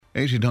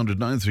1800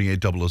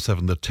 938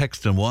 007. The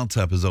text and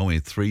WhatsApp is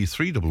 083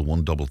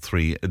 311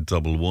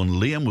 3311.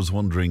 Liam was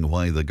wondering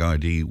why the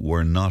Gardaí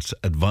were not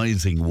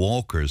advising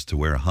walkers to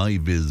wear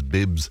high-vis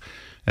bibs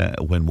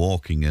when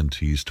walking, and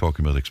he's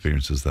talking about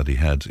experiences that he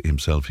had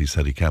himself. He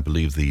said he can't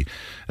believe the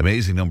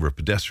amazing number of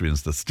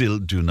pedestrians that still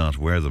do not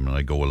wear them, and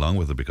I go along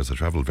with it because I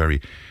travel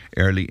very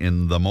early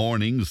in the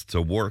mornings to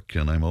work,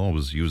 and I'm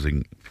always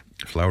using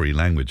flowery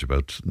language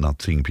about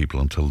not seeing people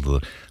until the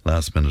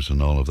last minute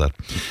and all of that.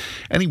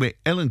 Anyway,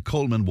 Ellen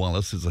Coleman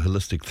Wallace is a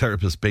holistic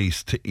therapist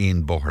based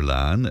in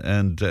Boherlan,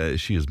 and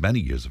she has many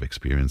years of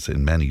experience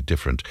in many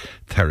different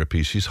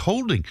therapies. She's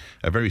holding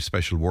a very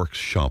special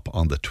workshop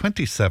on the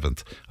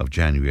 27th of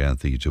January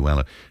at the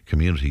Joella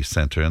Community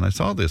Centre, and I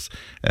saw this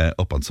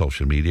up on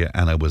social media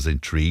and I was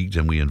intrigued,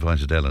 and we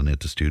invited Ellen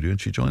into studio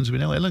and she joins me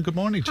now. Ellen, good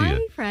morning to you.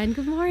 Hi, friend.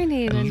 Good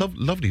morning.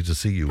 Lovely to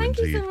see you. Thank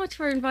indeed. you so much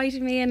for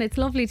inviting me in. It's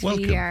lovely to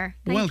be here.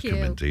 Welcome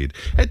indeed.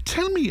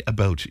 Tell me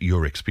about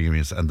your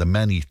experience and the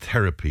many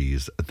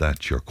therapies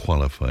that you're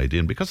qualified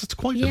in, because it's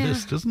quite a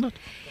list, isn't it?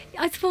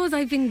 I suppose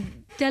I've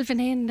been delving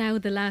in now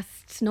the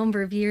last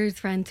number of years,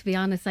 friend, to be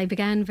honest. I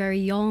began very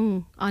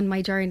young on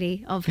my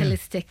journey of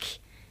holistic,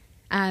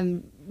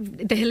 the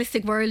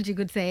holistic world, you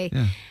could say.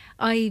 Yeah.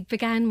 I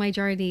began my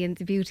journey in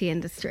the beauty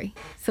industry.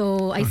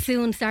 So I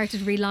soon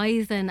started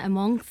realising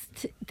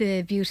amongst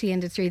the beauty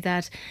industry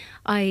that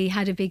I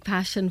had a big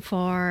passion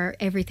for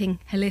everything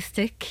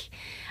holistic.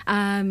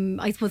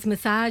 I suppose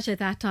massage at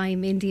that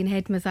time, Indian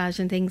head massage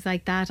and things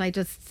like that. I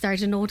just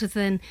started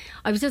noticing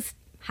I was just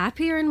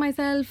happier in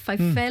myself. I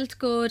felt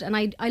good, and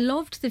I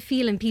loved the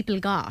feeling people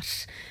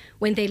got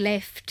when they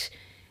left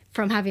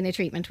from having a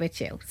treatment with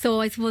you.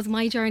 So I suppose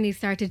my journey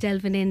started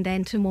delving in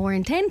then to more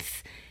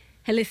intense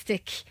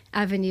holistic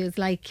avenues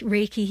like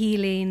Reiki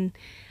healing.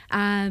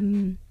 I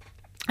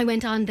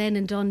went on then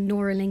and done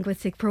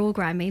neurolinguistic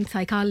programming,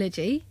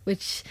 psychology,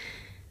 which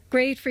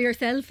great for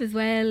yourself as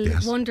well.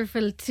 Yes.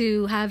 Wonderful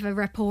to have a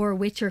rapport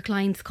with your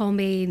clients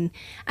coming,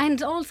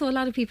 and also a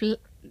lot of people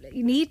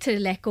need to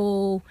let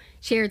go,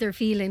 share their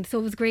feelings, so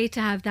it was great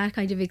to have that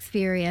kind of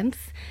experience.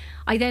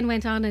 I then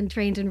went on and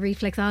trained in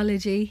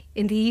reflexology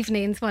in the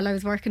evenings while I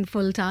was working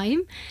full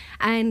time,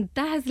 and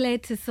that has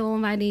led to so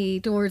many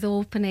doors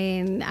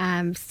opening,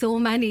 so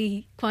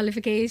many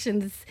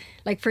qualifications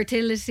like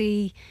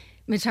fertility,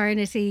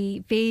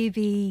 maternity,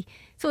 baby.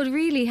 So it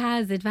really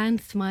has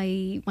advanced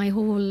my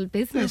whole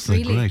business. That's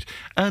really great.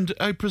 And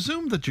I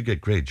presume that you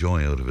get great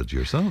joy out of it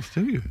yourself,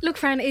 do you? Look,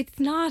 Fran, it's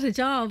not a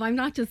job. I'm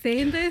not just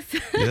saying this.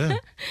 Yeah.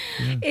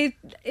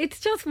 It's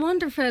just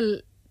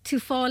wonderful to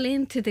fall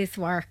into this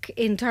work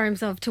in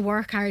terms of to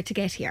work hard to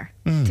get here,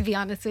 to be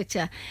honest with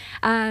you.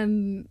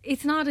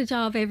 It's not a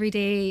job every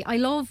day. I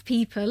love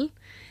people.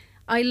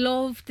 I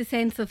love the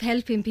sense of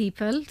helping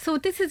people. So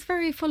this is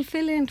very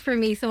fulfilling for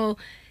me. So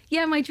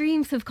yeah, my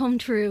dreams have come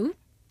true.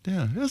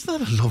 Yeah, isn't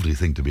that a lovely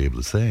thing to be able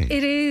to say?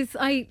 It is.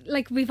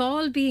 We've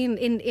all been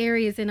in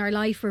areas in our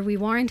life where we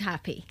weren't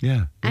happy.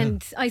 Yeah.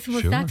 And I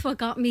suppose that's what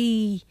got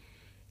me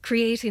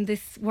creating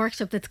this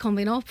workshop that's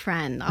coming up,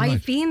 Fran. Right.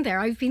 I've been there.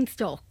 I've been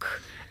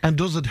stuck. And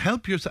does it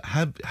help you?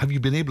 Have you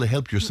been able to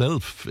help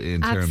yourself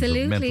in terms of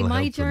mental health?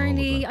 My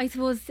journey, I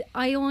suppose,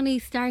 I only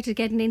started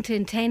getting into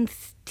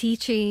intense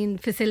teaching,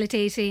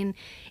 facilitating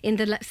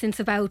since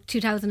about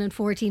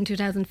 2014,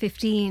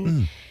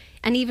 2015.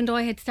 And even though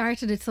I had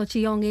started at such a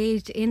young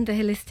age in the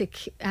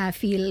holistic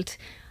field,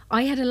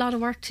 I had a lot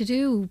of work to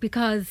do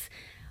because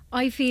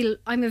I feel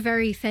I'm a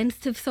very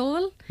sensitive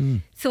soul.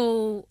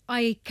 So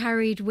I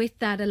carried with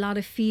that a lot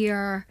of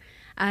fear,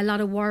 a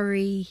lot of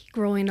worry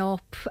growing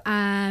up.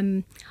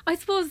 I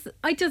suppose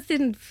I just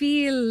didn't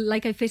feel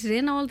like I fitted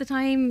in all the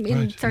time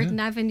in certain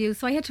avenues.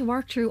 So I had to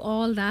work through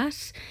all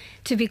that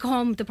to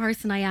become the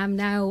person I am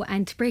now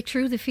and to break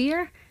through the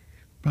fear.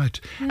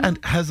 Right. Yeah.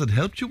 And has it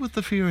helped you with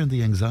the fear and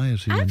the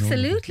anxiety?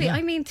 Absolutely.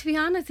 I mean, to be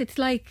honest, it's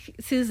like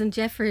Susan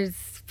Jeffers,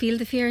 feel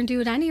the fear and do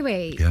it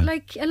anyway. Yeah.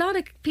 Like a lot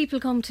of people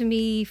come to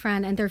me,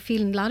 Fran, and they're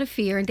feeling a lot of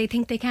fear and they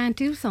think they can't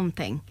do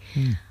something.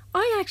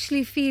 I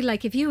actually feel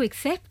like if you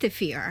accept the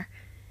fear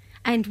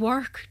and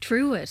work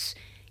through it,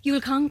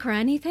 you'll conquer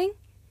anything.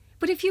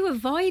 But if you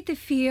avoid the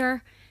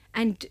fear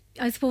and,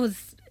 I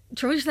suppose,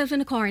 throw yourself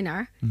in a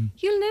corner,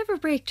 you'll never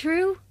break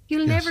through.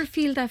 You'll never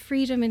feel that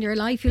freedom in your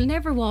life. You'll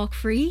never walk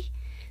free.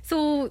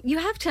 So you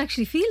have to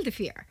actually feel the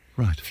fear.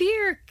 Right.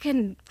 Fear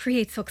can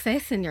create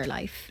success in your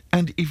life.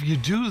 And if you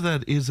do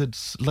that, is it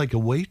like a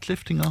weight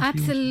lifting off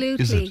Absolutely. you?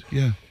 Is it?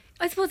 Yeah.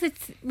 I suppose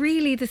it's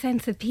really the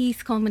sense of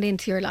peace coming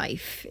into your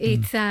life.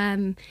 It's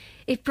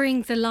it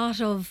brings a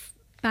lot of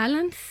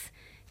balance.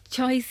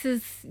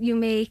 Choices you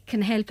make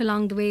can help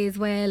along the way as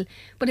well.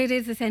 But it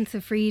is a sense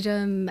of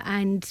freedom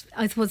and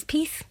I suppose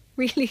peace,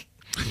 really.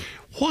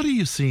 What are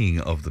you seeing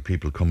of the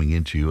people coming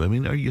into you? I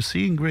mean, are you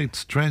seeing great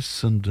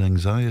stress and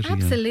anxiety?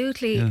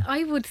 Absolutely.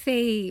 I would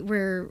say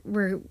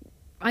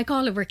I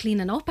call it we're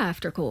cleaning up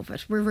after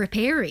COVID. We're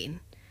repairing.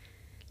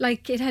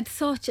 Like, it had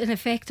such an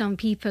effect on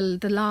people,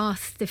 the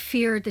loss, the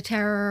fear, the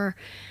terror.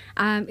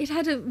 It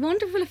had a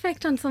wonderful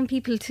effect on some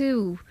people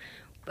too.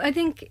 I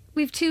think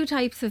we've two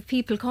types of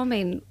people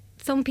coming.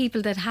 some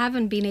people that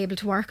haven't been able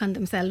to work on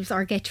themselves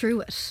or get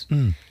through it.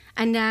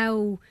 And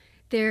now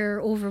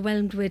they're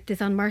overwhelmed with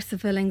this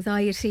unmerciful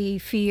anxiety,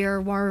 fear,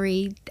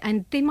 worry,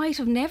 and they might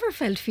have never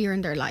felt fear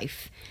in their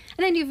life.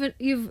 And then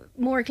you've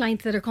more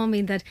clients that are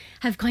coming that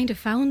have kind of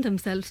found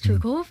themselves through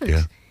COVID.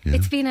 Yeah.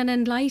 It's been an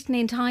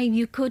enlightening time.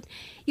 You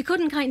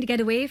couldn't kind of get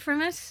away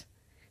from it.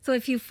 So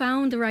if you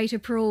found the right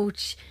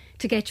approach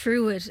to get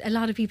through it, a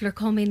lot of people are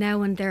coming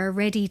now and they're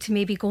ready to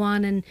maybe go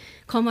on and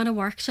come on a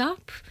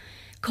workshop,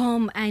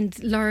 come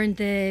and learn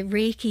the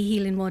Reiki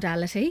healing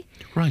modality.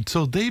 Right,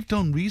 so they've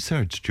done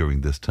research during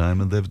this time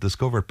and they've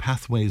discovered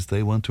pathways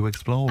they want to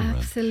explore.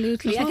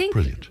 Absolutely. I think,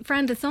 brilliant?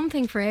 Fran, there's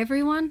something for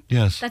everyone.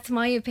 Yes. That's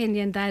my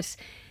opinion,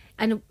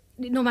 and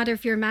no matter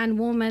if you're a man,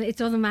 woman, it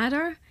doesn't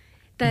matter.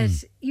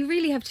 That you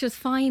really have to just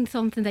find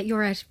something that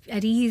you're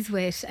at ease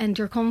with and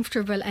you're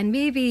comfortable, and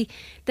maybe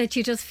that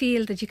you just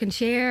feel that you can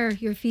share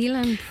your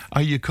feelings.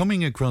 Are you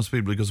coming across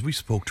people, because we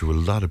spoke to a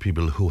lot of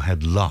people who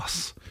had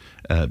loss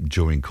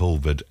during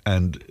COVID,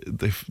 and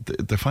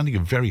they're finding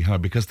it very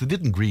hard because they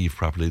didn't grieve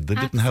properly. They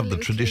didn't have the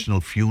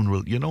traditional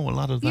funeral, a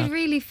lot of that. You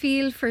really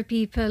feel for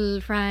people,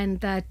 Fran,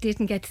 that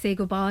didn't get to say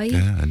goodbye.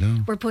 Yeah, I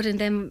know. We're put in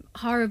them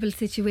horrible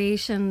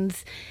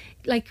situations.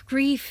 Like,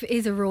 grief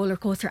is a roller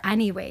coaster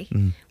anyway,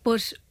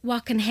 but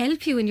what can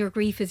help you in your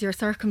grief is your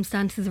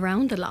circumstances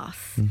around the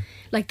loss.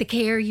 Like the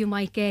care you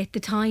might get, the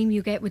time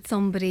you get with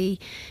somebody,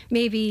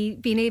 maybe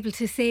being able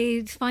to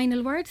say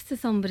final words to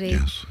somebody.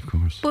 Yes, of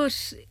course.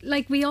 But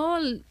like, we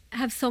all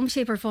have some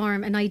shape or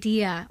form an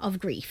idea of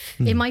grief.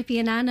 It might be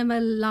an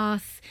animal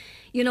loss,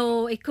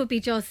 it could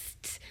be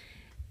just...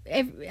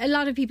 A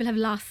lot of people have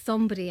lost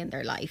somebody in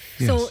their life.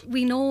 Yes. So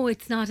we know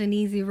it's not an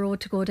easy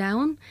road to go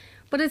down.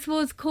 But I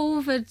suppose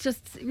COVID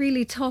just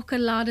really took a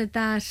lot of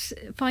that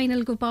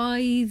final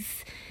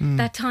goodbyes,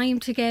 that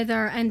time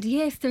together. And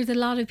yes, there's a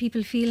lot of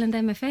people feeling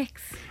them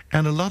effects.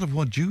 And a lot of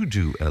what you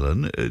do,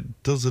 Ellen,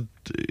 does it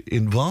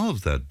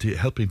involve that,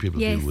 helping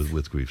people deal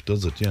with grief?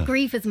 Does it? Yeah.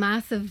 Grief is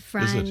massive,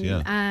 Fran. Is it?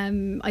 Yeah.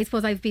 I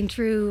suppose I've been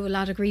through a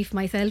lot of grief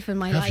myself in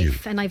my Have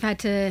life, you? and I've had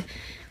to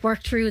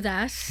work through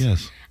that.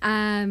 Yes.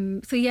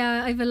 So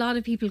yeah, I have a lot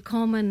of people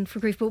coming for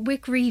grief, but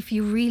with grief,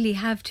 you really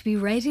have to be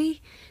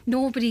ready.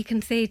 Nobody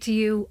can say to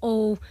you,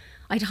 "Oh,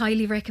 I'd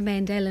highly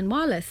recommend Ellen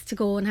Wallace to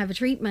go and have a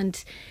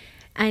treatment,"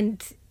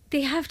 and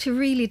they have to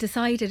really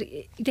decide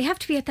it. They have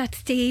to be at that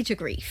stage of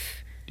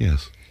grief.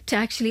 Yes. To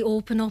actually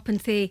open up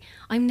and say,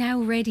 I'm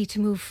now ready to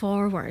move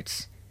forward.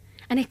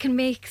 And it can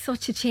make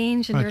such a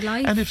change in their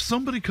life. And if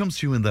somebody comes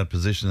to you in that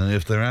position, and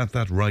if they're at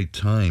that right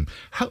time,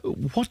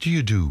 what do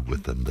you do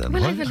with them then?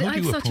 Well, How I've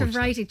do you such a approach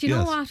variety. them? Do you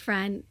know what,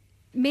 Fran?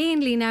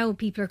 Mainly now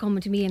people are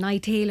coming to me and I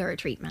tailor a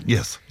treatment.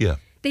 Yes, yeah.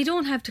 They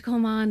don't have to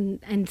come on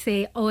and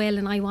say, oh,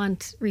 Ellen, I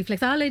want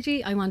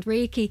reflexology, I want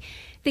Reiki.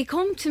 They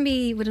come to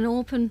me with an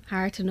open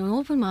heart and an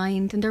open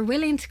mind, and they're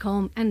willing to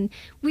come, and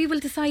we will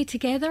decide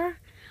together.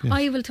 Yes.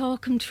 I will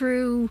talk them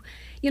through.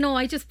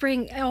 I just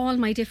bring all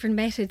my different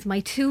methods, my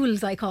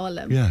tools, I call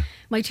them,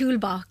 my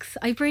toolbox.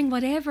 I bring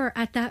whatever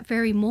at that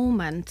very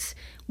moment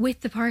with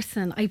the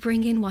person. I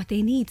bring in what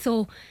they need.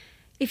 So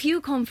if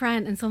you come,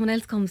 Fran, and someone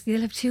else comes,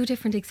 they'll have two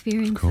different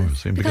experiences. Of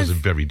course, because they're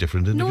very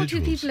different individuals. No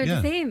two people are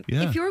the same.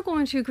 Yeah. If you're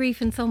going through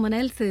grief and someone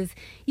else's,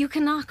 you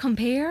cannot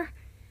compare,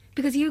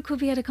 because you could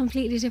be at a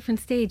completely different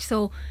stage.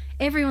 So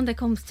everyone that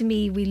comes to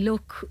me, we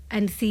look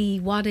and see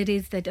what it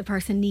is that a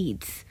person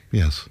needs.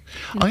 Yes.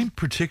 I'm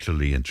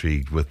particularly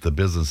intrigued with the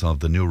business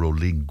of the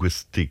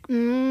neuro-linguistic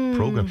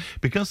program,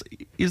 because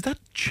is that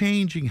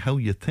changing how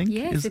you think?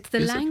 Yes, it's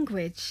the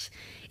language.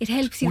 It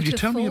helps you to focus. Will you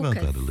tell me about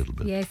that a little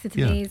bit? Yes, it's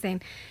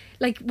amazing.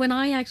 Like, when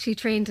I actually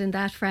trained in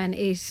that, Fran,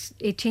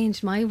 it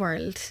changed my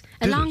world.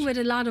 Along with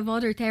a lot of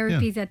other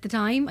therapies at the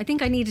time. I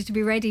think I needed to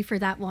be ready for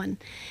that one.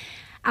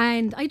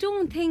 And I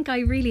don't think I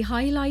really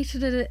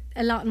highlighted it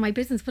a lot in my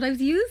business, but I was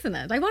using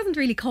it. I wasn't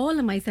really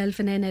calling myself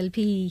an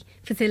NLP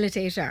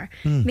facilitator.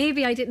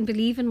 Maybe I didn't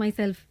believe in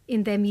myself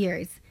in them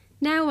years.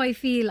 Now I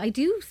feel I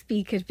do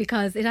speak it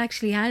because it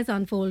actually has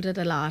unfolded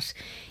a lot.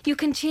 You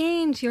can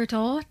change your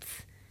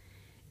thoughts.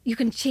 You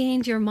can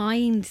change your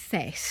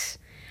mindset.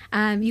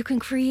 You can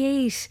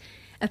create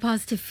a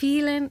positive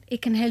feeling.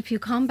 It can help you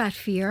combat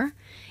fear.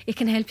 It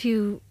can help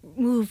you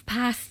move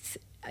past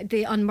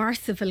the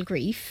unmerciful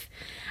grief,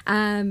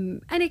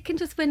 and it can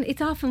just,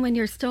 it's often when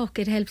you're stuck,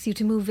 it helps you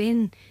to move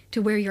in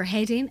to where you're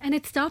heading, and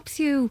it stops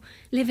you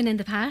living in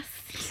the past.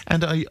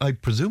 And I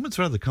presume it's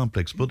rather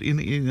complex, but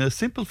in a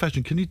simple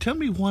fashion, can you tell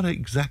me what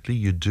exactly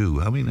you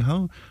do? I mean,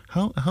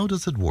 how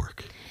does it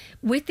work?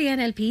 With the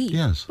NLP?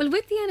 Yes. Well,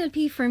 with the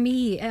NLP, for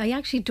me, I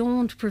actually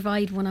don't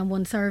provide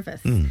one-on-one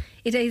service.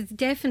 It is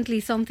definitely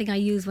something I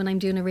use when I'm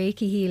doing a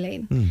Reiki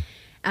healing.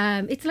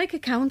 It's like a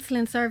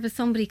counselling service.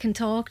 Somebody can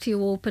talk to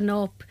you, open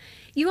up.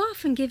 You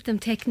often give them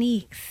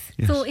techniques.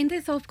 Yes. So in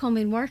this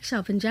upcoming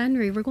workshop in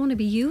January, we're going to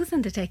be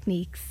using the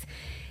techniques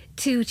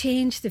to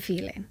change the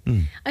feeling.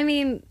 I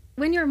mean,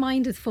 when your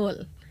mind is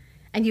full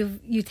and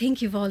you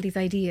think you've all these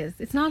ideas.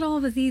 It's not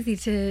always easy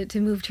to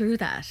move through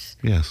that.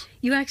 Yes.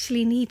 You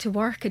actually need to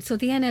work it. So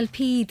the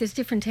NLP, there's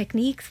different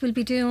techniques we'll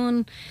be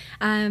doing.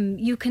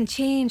 You can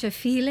change a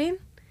feeling.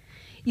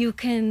 You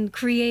can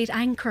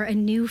anchor a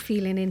new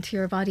feeling into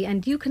your body,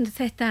 and you can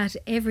set that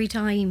every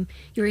time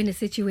you're in a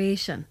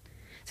situation.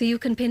 So you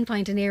can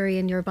pinpoint an area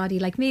in your body,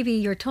 like maybe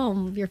your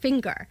thumb, your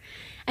finger.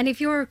 And if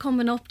you're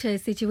coming up to a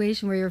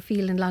situation where you're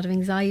feeling a lot of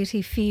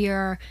anxiety,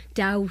 fear,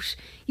 doubt,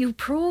 you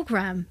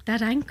program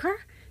that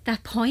anchor,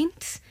 that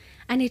point,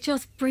 and it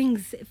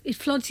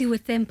floods you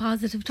with them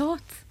positive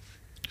thoughts.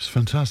 It's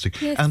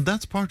fantastic. Yes. And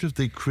that's part of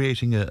the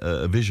creating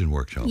a vision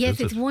workshop, Yes,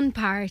 is it's it? one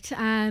part.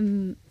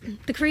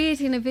 The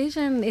creating a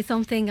vision is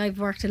something I've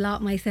worked a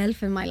lot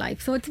myself in my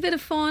life. So it's a bit of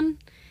fun.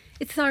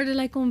 It's sort of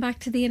like going back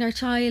to the inner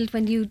child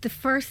when the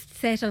first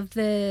set of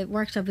the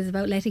workshop is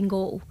about letting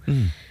go,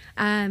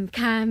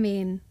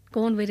 calming,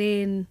 going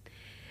within.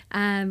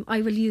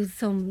 I will use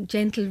some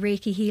gentle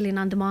Reiki healing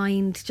on the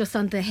mind, just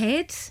on the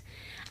head,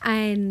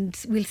 and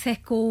we'll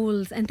set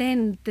goals. And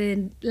then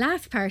the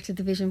last part of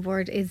the vision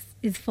board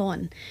is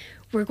fun.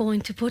 We're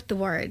going to put the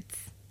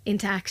words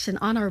into action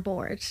on our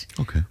board.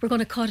 Okay. We're going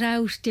to cut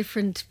out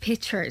different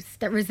pictures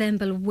that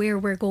resemble where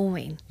we're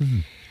going.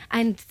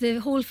 And the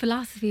whole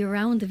philosophy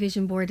around the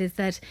vision board is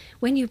that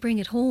when you bring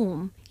it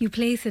home, you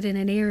place it in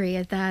an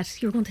area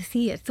that you're going to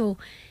see it. So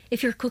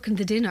if you're cooking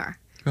the dinner,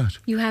 Right.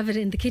 you have it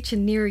in the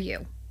kitchen near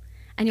you,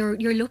 and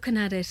you're looking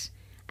at it,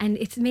 and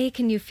it's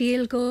making you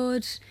feel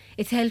good.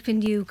 It's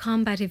helping you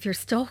combat if you're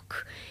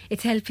stuck.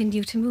 It's helping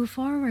you to move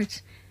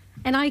forward.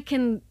 And I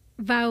can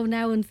vow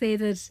now and say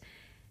that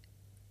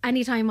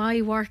anytime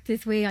I work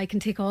this way, I can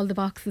tick all the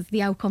boxes.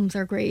 The outcomes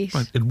are great.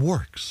 Right. It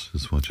works,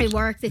 is what you're It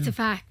saying. works. It's a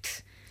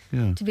fact.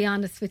 Yeah. To be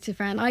honest with you,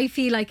 Fran, I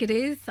feel like it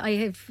is. I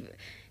have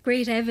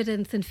great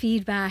evidence and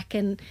feedback,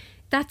 and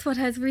that's what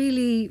has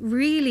really,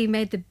 really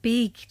made the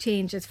big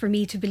changes for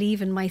me to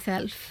believe in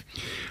myself.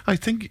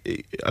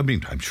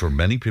 I'm sure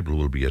many people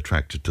will be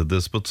attracted to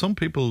this, but some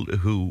people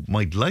who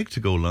might like to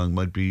go along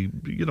might be,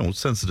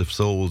 sensitive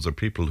souls or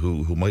people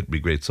who might be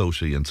great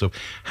socially and stuff.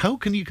 How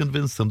can you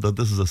convince them that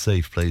this is a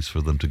safe place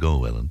for them to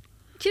go, Ellen?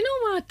 Do you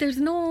know what? There's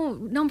no,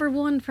 number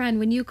one, Fran,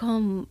 when you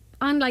come,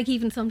 unlike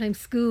even sometimes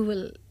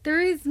school, there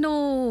is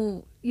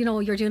no,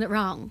 you're doing it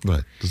wrong.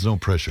 Right. There's no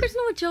pressure. There's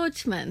no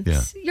judgment.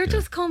 Yeah, You're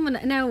just coming.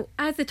 Now,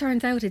 as it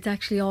turns out, it's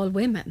actually all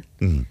women.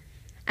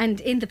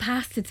 And in the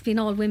past, it's been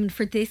all women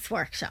for this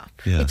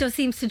workshop. Yeah. It just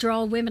seems to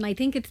draw women. I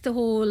think it's the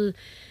whole,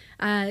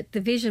 the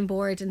vision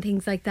board and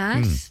things like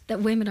that,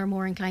 that women are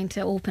more inclined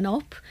to open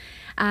up.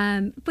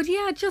 But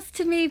yeah, just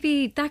to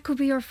maybe, that could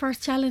be your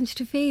first challenge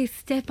to face.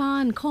 Step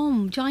on,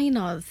 come, join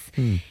us.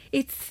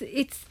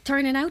 It's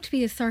turning out to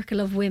be a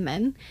circle of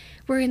women.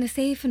 We're in a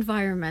safe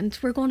environment.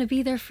 We're going to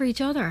be there for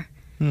each other.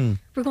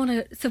 We're going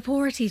to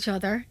support each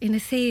other in a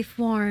safe,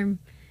 warm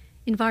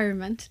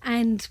environment,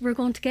 and we're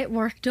going to get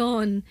work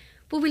done,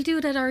 but we'll do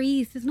it at our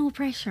ease. There's no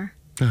pressure.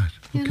 Right.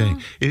 You Okay. know?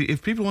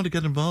 If people want to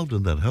get involved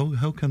in that,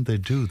 how can they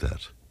do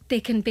that? They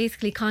can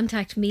basically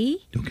contact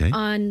me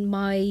on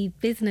my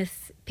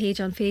business page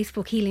on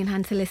Facebook, Healing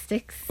Hands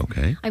Holistics.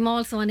 Okay. I'm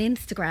also on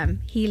Instagram,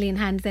 Healing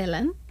Hands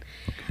Ellen.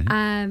 Okay.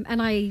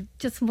 And I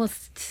just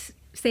must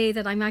say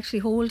that I'm actually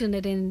holding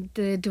it in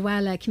the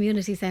Douala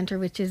Community Centre,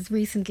 which is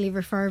recently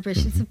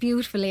refurbished. It's a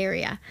beautiful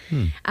area.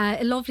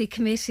 A lovely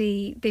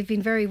committee. They've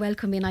been very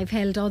welcoming. I've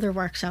held other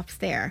workshops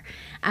there.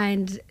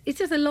 And it's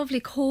just a lovely,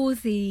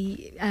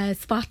 cosy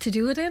spot to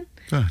do it in.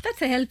 Right.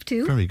 That's a help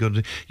too. Very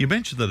good. You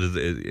mentioned that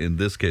in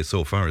this case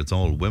so far it's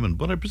all women,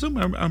 but I presume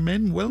are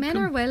men welcome? Men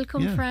are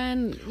welcome, Yeah.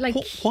 Fran. Like,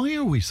 Why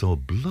are we so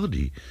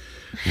bloody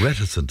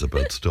reticent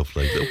about stuff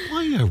like that?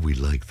 Why are we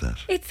like that?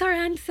 it's our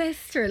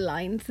ancestral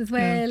lines as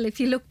well. If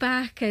you look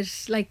back at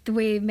like the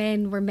way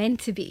men were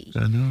meant to be,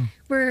 I know.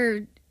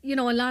 we're, a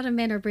lot of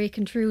men are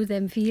breaking through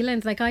them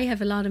feelings. Like I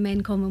have a lot of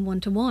men coming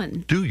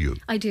one-to-one. Do you?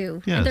 I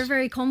do. Yes. And they're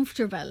very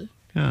comfortable.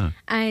 Yeah.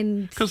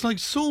 And Because like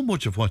so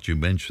much of what you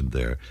mentioned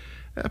there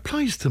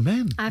applies to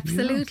men.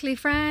 absolutely,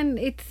 Fran.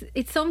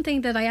 It's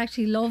something that I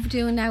actually love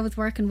doing now, is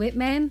working with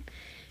men,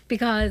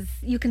 because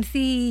you can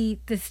see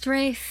the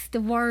stress, the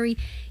worry.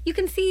 You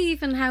can see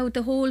even how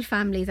the whole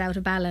family is out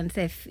of balance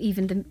if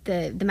even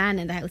the man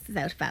in the house is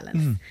out of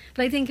balance.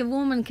 But I think a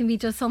woman can be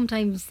just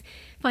sometimes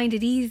find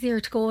it easier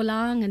to go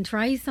along and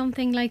try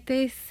something like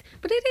this.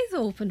 But it is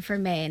open for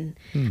men.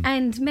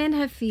 And men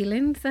have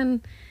feelings,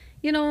 and,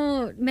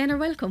 men are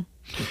welcome.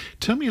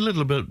 Tell me a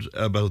little bit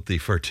about the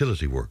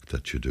fertility work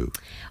that you do.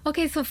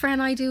 Okay, so Fran,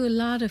 I do a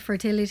lot of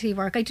fertility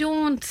work. I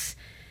don't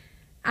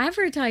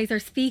advertise or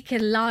speak a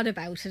lot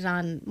about it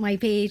on my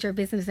page or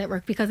business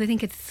network because I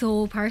think it's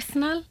so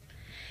personal.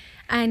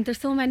 And there's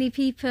so many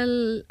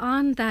people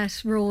on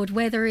that road,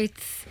 whether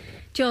it's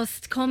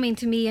just coming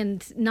to me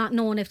and not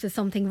knowing if there's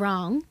something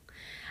wrong.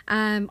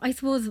 I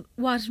suppose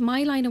what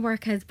my line of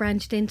work has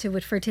branched into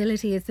with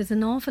fertility is there's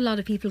an awful lot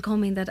of people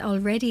coming that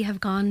already have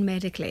gone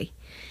medically,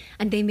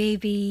 and they may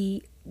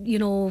be,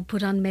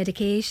 put on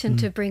medication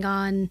to bring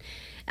on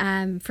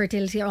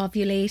fertility or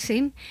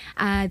ovulating.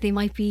 They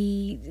might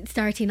be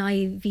starting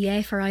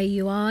IVF or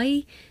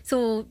IUI.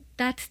 So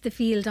that's the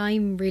field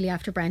I'm really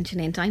after branching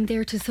into. I'm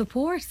there to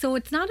support. So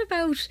it's not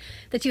about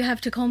that you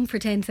have to come for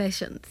 10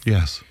 sessions.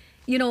 Yes.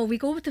 You know, we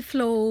go with the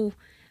flow.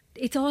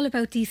 It's all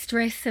about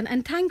de-stress,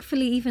 and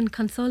thankfully even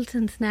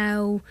consultants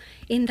now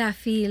in that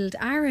field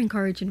are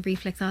encouraging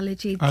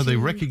reflexology. Are they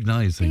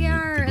recognising? They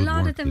are. The good A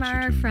lot work of them that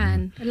you're are, doing,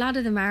 Fran. A lot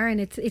of them are, and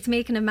it's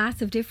making a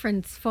massive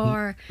difference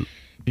for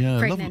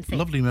pregnancy.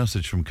 Lovely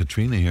message from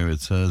Katrina here.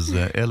 It says,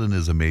 Ellen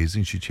is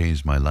amazing. She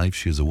changed my life.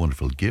 She is a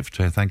wonderful gift.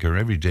 I thank her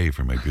every day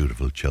for my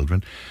beautiful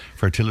children.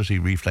 Fertility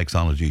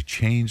reflexology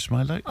changed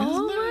my life.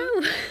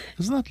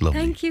 Isn't that lovely?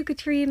 Thank you,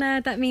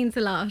 Katrina. That means a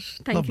lot.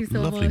 Thank you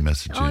so much. Lovely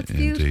message. Oh, it's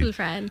beautiful, indeed.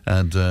 Fran.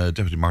 And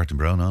Deputy Martin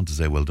Brown on to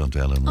say well done to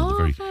Ellen. Oh,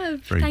 and the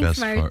very Thanks,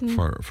 best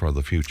for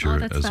the future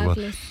that's as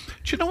fabulous. well.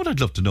 Do you know what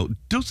I'd love to know?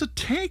 Does it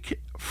take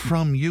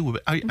from you?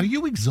 Are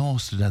you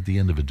exhausted at the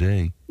end of a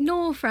day?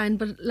 No, Fran,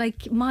 but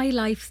like my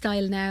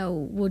lifestyle now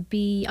would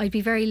be, I'd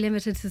be very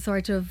limited to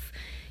sort of,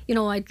 you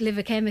know, I'd live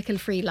a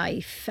chemical-free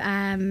life.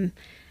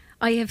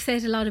 I have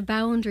set a lot of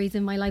boundaries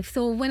in my life.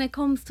 So when it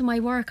comes to my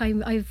work,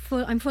 I'm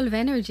full of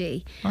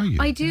energy. Are you?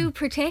 I do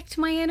protect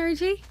my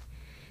energy.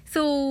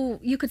 So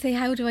you could say,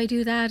 how do I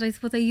do that? I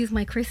suppose I use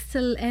my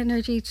crystal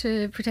energy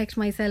to protect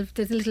myself.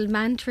 There's little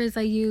mantras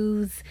I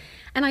use,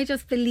 and I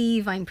just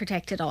believe I'm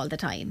protected all the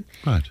time.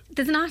 Right.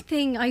 There's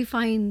nothing I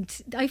find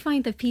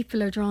that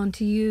people are drawn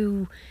to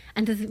you,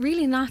 and there's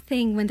really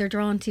nothing when they're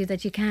drawn to you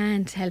that you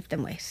can't help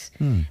them with.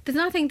 There's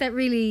nothing that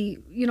really,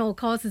 you know,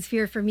 causes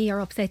fear for me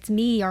or upsets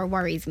me or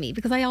worries me,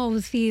 because I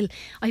always feel,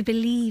 I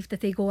believe that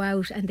they go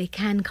out and they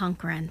can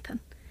conquer anything.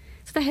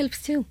 So that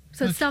helps too.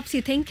 So it stops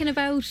you thinking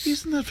about...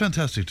 Isn't that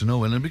fantastic to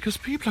know, Ellen? Because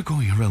people are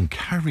going around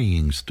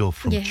carrying stuff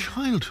from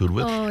childhood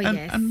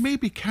and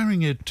maybe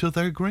carrying it to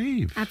their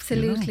grave.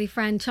 Absolutely, you know?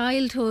 Fran.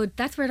 Childhood,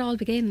 that's where it all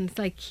begins.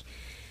 Like,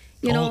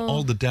 you know...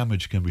 All the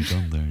damage can be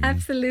done there.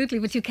 Absolutely,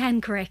 but you can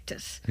correct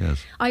it.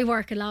 Yes. I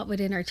work a lot with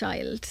inner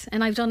child,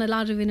 and I've done a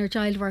lot of inner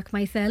child work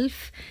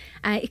myself.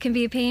 It can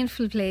be a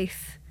painful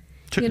place.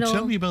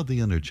 Tell me about the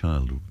inner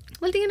child.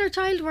 Well, the inner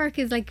child work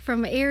is like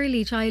from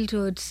early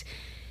childhood...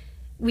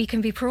 we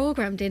can be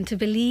programmed into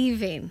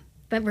believing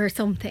that we're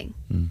something.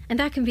 And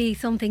that can be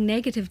something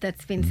negative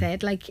that's been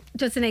said. Like,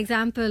 just an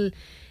example,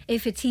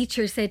 if a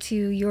teacher said to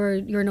you,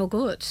 you're no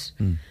good,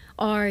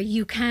 or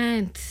you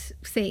can't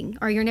sing,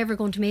 or you're never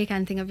going to make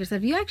anything of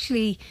yourself, you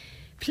actually...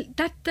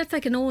 That's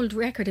like an old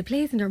record. It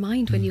plays in their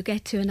mind when you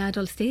get to an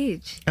adult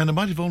stage. And it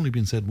might have only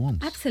been said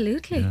once.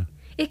 Absolutely. Yeah.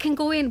 It can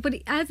go in, but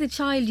as a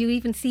child, you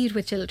even see it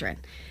with children.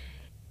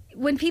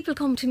 When people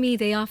come to me,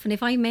 they often,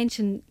 if I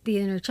mention the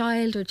inner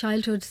child or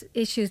childhood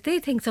issues, they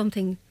think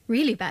something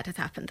really bad has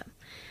happened to them.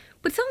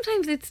 But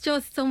sometimes it's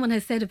just someone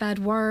has said a bad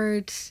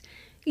word.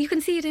 You can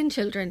see it in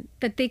children,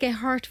 that they get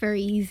hurt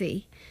very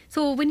easy.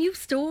 So when you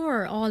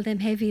store all them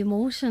heavy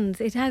emotions,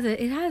 it has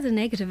a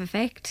negative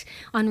effect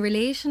on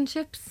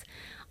relationships,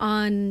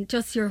 on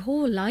just your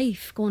whole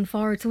life going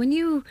forward. So when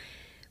you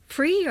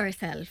free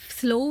yourself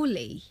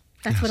slowly,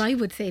 that's what I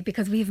would say,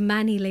 because we have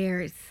many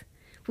layers.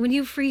 When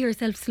you free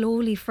yourself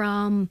slowly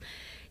from,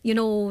 you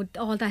know,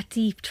 all that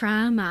deep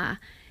trauma,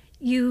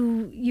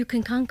 you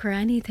can conquer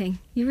anything.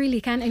 You really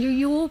can. And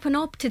you open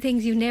up to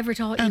things you never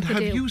thought you could do.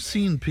 And have you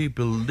seen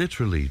people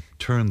literally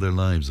turn their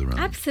lives around?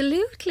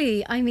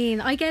 Absolutely. I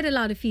mean, I get a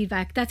lot of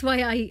feedback. That's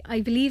why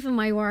I believe in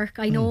my work.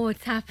 I know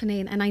it's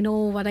happening, and I know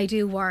what I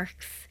do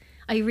works.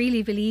 I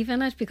really believe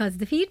in it because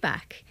the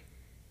feedback.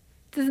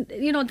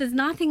 There's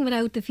nothing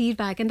without the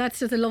feedback. And that's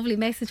just a lovely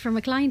message from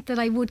a client that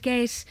I would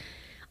get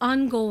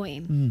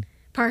ongoing,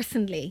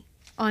 personally,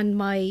 on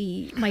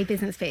my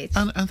business page.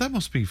 And that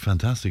must be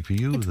fantastic for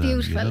you. It's then,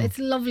 beautiful. You know? It's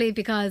lovely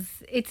because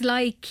it's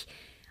like,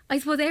 I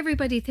suppose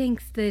everybody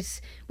thinks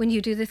that when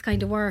you do this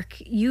kind of work,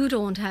 you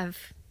don't have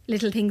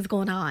little things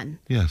going on.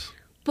 Yes.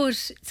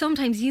 But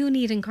sometimes you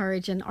need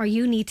encouraging, or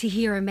you need to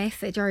hear a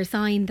message or a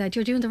sign that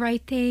you're doing the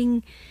right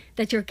thing,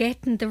 that you're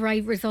getting the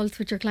right results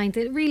with your clients.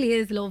 It really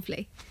is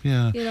lovely.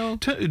 Yeah. You know.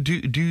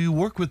 Do you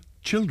work with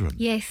children?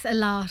 Yes, a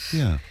lot.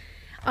 Yeah.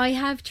 I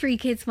have 3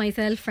 kids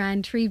myself,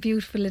 Fran, 3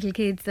 beautiful little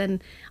kids,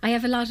 and I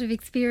have a lot of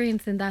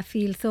experience in that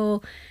field.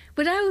 So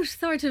without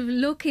sort of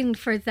looking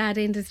for that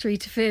industry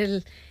to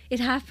fill, it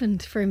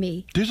happened for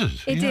me. Did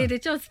it? It did.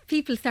 It just,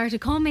 people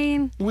started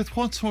coming. With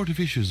what sort of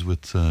issues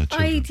with children?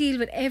 I deal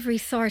with every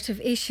sort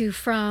of issue,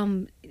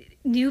 from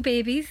new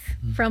babies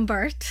from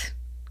birth,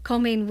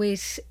 coming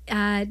with,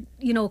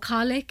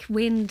 colic,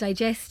 wind,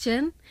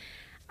 digestion,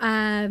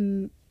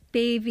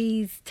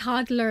 babies,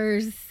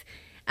 toddlers,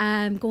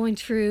 going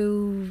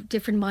through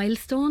different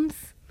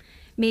milestones.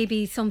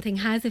 Maybe something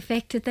has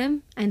affected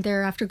them and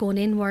they're after going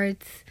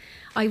inwards.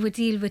 I would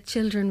deal with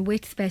children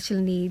with special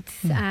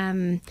needs.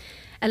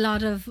 A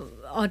lot of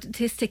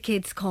autistic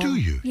kids come. Do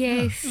you?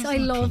 Yes, Yeah. I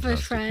love it,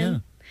 Fantastic?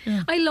 Fran.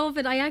 Yeah. I love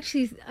it.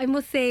 I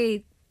must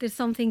say, there's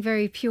something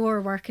very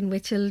pure working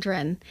with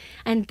children,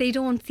 and they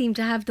don't seem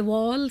to have the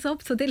walls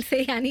up, so they'll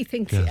say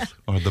anything to you.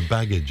 Or the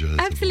baggage.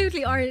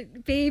 Absolutely. Or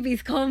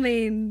babies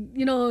coming,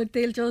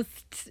 they'll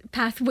just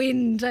pass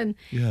wind, and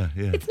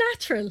it's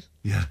natural.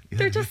 Yeah.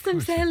 They're just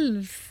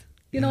themselves.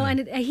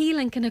 And a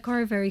healing can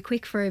occur very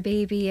quick for a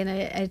baby and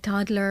a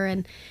toddler,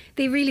 and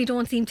they really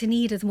don't seem to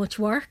need as much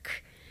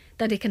work,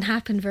 that it can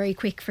happen very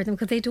quick for them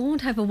because they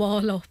don't have a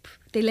wall up.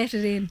 They let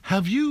it in.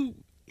 Have you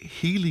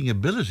healing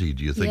ability,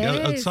 do you think?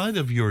 Yes. Outside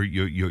of your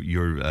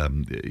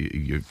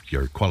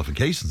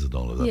qualifications and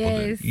all of that?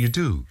 Yes. But you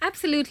do?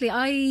 Absolutely.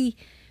 I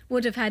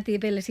would have had the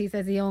abilities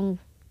as a young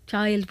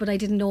child, but I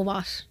didn't know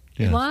what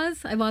it was.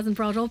 I wasn't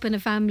brought up in a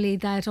family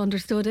that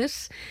understood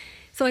it.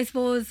 So I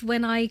suppose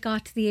when I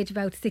got to the age of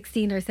about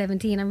 16 or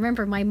 17, I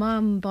remember my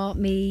mum bought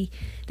me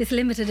this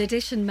limited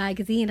edition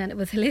magazine, and it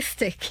was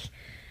holistic.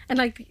 And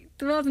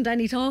there wasn't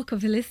any talk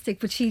of holistic,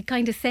 but she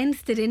kind of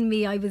sensed it in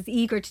me. I was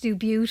eager to do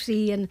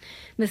beauty and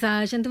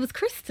massage, and there was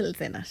crystals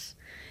in it.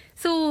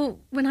 So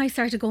when I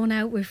started going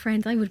out with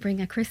friends, I would bring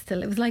a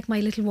crystal. It was like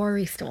my little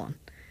worry stone.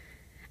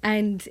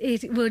 And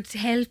it would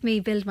help me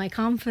build my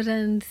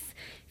confidence,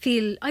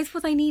 I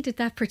suppose I needed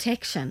that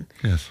protection.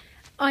 Yes.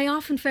 I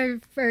often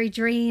felt very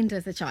drained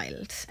as a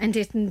child and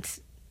didn't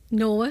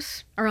know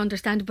it or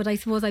understand it, but I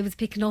suppose I was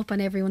picking up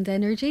on everyone's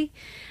energy,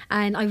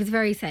 and I was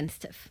very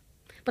sensitive.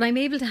 But I'm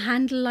able to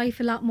handle life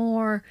a lot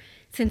more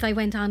since I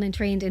went on and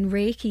trained in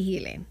Reiki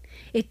healing.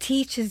 It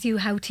teaches you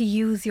how to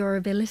use your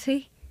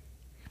ability,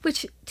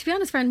 which, to be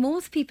honest, Fran,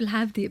 most people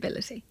have the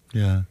ability.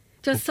 Yeah.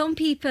 Just some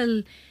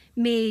people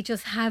may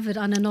just have it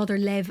on another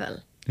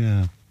level.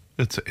 Yeah.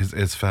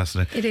 It's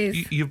fascinating. It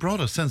is. You brought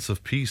a sense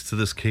of peace to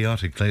this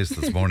chaotic place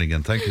this morning,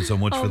 and thank you so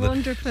much for that.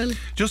 Wonderful.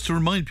 Just to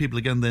remind people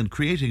again then,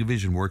 Creating a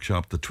Vision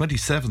workshop, the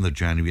 27th of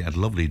January at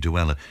lovely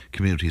Duella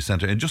Community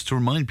Centre. And just to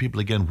remind people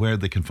again where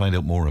they can find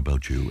out more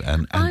about you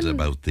and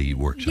about the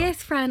workshop.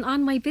 Yes, Fran,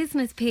 on my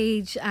business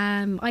page,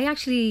 I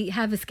actually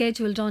have a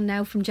schedule done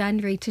now from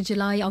January to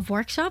July of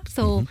workshops.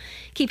 So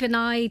keep an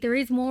eye. There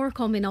is more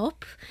coming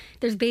up.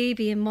 There's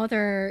baby and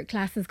mother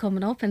classes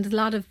coming up, and there's a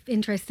lot of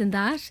interest in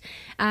that.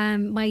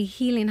 My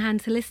Healing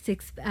Hands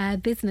Holistics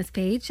business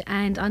page,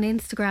 and on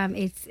Instagram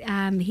it's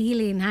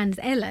Healing Hands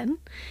Ellen.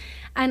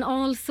 And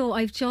also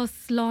I've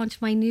just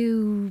launched my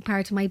new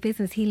part of my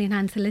business, Healing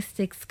Hands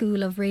Holistic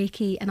School of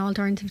Reiki and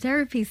Alternative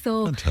Therapy.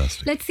 So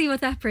fantastic. Let's see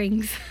what that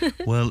brings.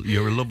 Well,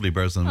 you're a lovely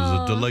person. It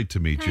was a delight to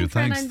meet you.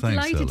 Thanks, I'm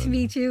delighted Ellen. to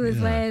meet you as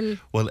well.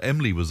 Well,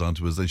 Emily was on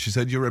to us and she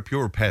said you're a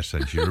pure pet,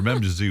 and she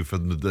remembers you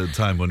from the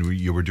time when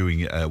you were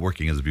doing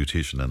working as a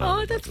beautician and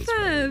all of that. That's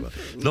fab.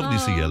 Lovely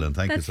to see you, Ellen.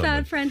 Thank you so much. That's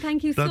fab, friend.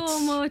 Thank you so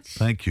much.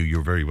 Thank you.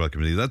 You're very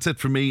welcome. That's it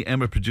from me.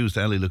 Emma produced.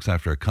 Ellie looks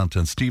after our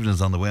content. Stephen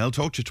is on the way. I'll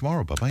talk to you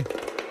tomorrow. Bye-bye.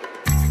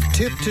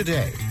 Tip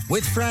today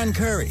with Fran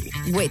Curry.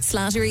 With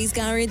Slattery's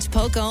Garage,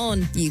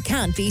 Puckane. You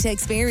can't beat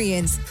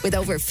experience. With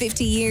over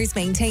 50 years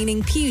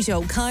maintaining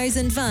Peugeot cars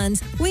and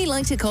vans, we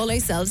like to call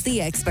ourselves the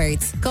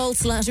experts. Call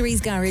Slattery's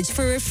Garage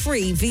for a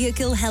free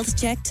vehicle health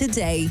check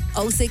today.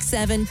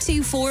 067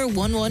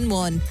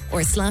 24111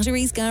 or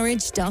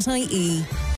slatterysgarage.ie.